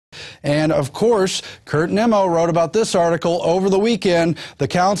And of course, Kurt Nimmo wrote about this article over the weekend. The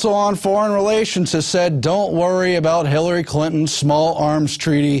Council on Foreign Relations has said, don't worry about Hillary Clinton's small arms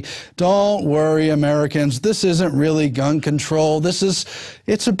treaty. Don't worry, Americans. This isn't really gun control.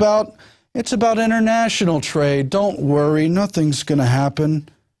 It's about international trade. Don't worry. Nothing's going to happen.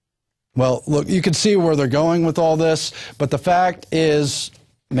 Well, look, you can see where they're going with all this, but the fact is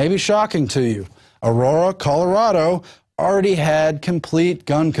maybe shocking to you. Aurora, Colorado already had complete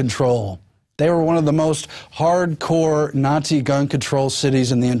gun control. They were one of the most hardcore Nazi gun control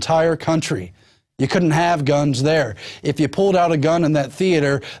cities in the entire country. You couldn't have guns there. If you pulled out a gun in that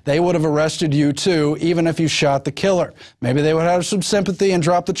theater, they would have arrested you too, even if you shot the killer. Maybe they would have some sympathy and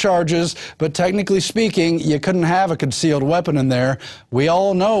drop the charges, but technically speaking, you couldn't have a concealed weapon in there. We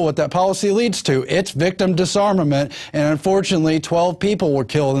all know what that policy leads to. It's victim disarmament, and unfortunately, 12 people were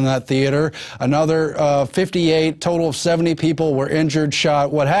killed in that theater. Another 58, total of 70 people were injured,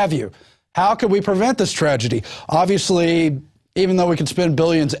 shot, what have you. How could we prevent this tragedy? Obviously, even though we can spend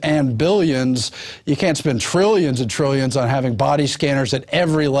billions and billions, you can't spend trillions and trillions on having body scanners at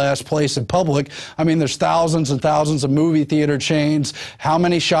every last place in public. I mean, there's thousands and thousands of movie theater chains, how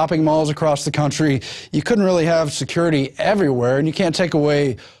many shopping malls across the country. You couldn't really have security everywhere, and you can't take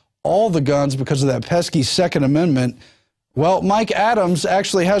away all the guns because of that pesky Second Amendment. Well, Mike Adams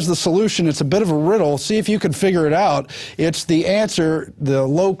actually has the solution. It's a bit of a riddle. See if you can figure it out. It's the answer, the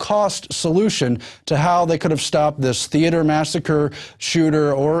low-cost solution to how they could have stopped this theater massacre,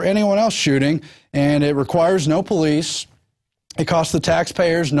 shooter, or anyone else shooting. And it requires no police. It costs the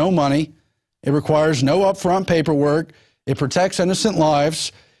taxpayers no money. It requires no upfront paperwork. It protects innocent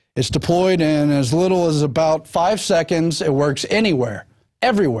lives. It's deployed in as little as about 5 seconds. It works anywhere,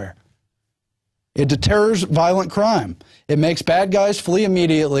 everywhere. It deters violent crime. It makes bad guys flee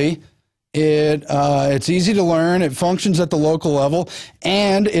immediately. It's easy to learn. It functions at the local level,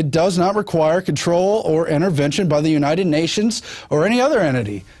 and it does not require control or intervention by the United Nations or any other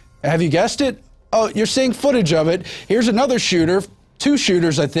entity. Have you guessed it? Oh, you're seeing footage of it. Here's another shooter. Two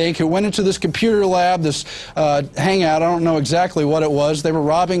shooters, I think, who went into this computer lab, this hangout. I don't know exactly what it was. They were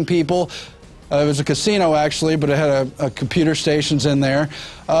robbing people. It was a casino, actually, but it had a computer stations in there.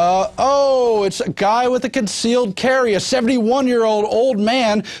 Oh, it's a guy with a concealed carry, a 71-year-old old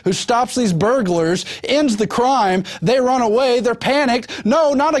man who stops these burglars, ends the crime. They run away. They're panicked.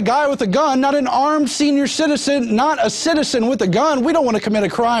 No, not a guy with a gun, not an armed senior citizen, not a citizen with a gun. We don't want to commit a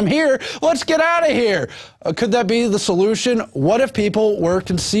crime here. Let's get out of here. Could that be the solution? What if people were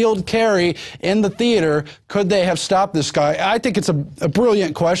concealed carry in the theater? Could they have stopped this guy? I think it's a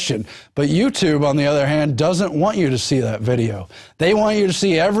brilliant question. But YouTube, on the other hand, doesn't want you to see that video. They want you to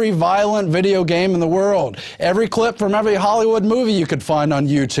see every violent video game in the world, every clip from every Hollywood movie you could find on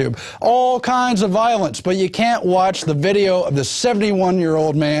YouTube, all kinds of violence. But you can't watch the video of the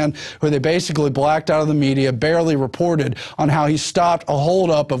 71-year-old man who they basically blacked out of the media, barely reported on how he stopped a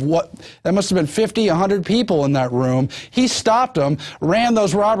holdup of what, that must have been 50, 100 people in that room. He stopped them, ran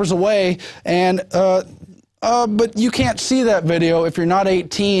those robbers away, and but you can't see that video if you're not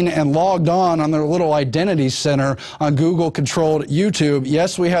 18 and logged on their little identity center on Google-controlled YouTube.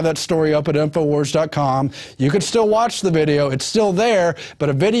 Yes, we have that story up at Infowars.com. You could still watch the video. It's still there, but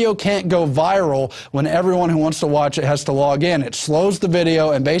a video can't go viral when everyone who wants to watch it has to log in. It slows the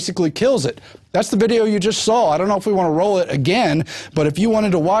video and basically kills it. That's the video you just saw. I don't know if we want to roll it again, but if you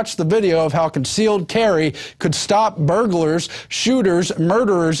wanted to watch the video of how concealed carry could stop burglars, shooters,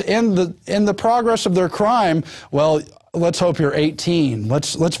 murderers in the progress of their crime, well, let's hope you're 18.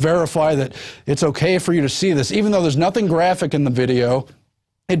 Let's verify that it's okay for you to see this. Even though there's nothing graphic in the video,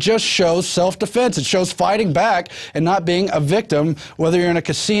 it just shows self-defense. It shows fighting back and not being a victim, whether you're in a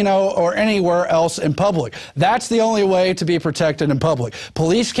casino or anywhere else in public. That's the only way to be protected in public.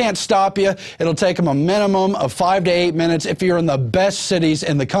 Police can't stop you. It'll take them a minimum of 5 to 8 minutes if you're in the best cities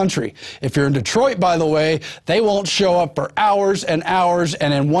in the country. If you're in Detroit, by the way, they won't show up for hours and hours,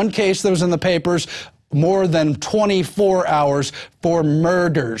 and in one case that was in the papers, more than 24 hours for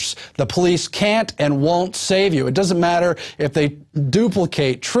murders. The police can't and won't save you. It doesn't matter if they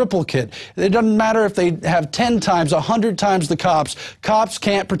duplicate, triplicate. It doesn't matter if they have 10 times, 100 times the cops. Cops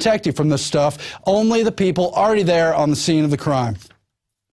can't protect you from this stuff. Only the people already there on the scene of the crime.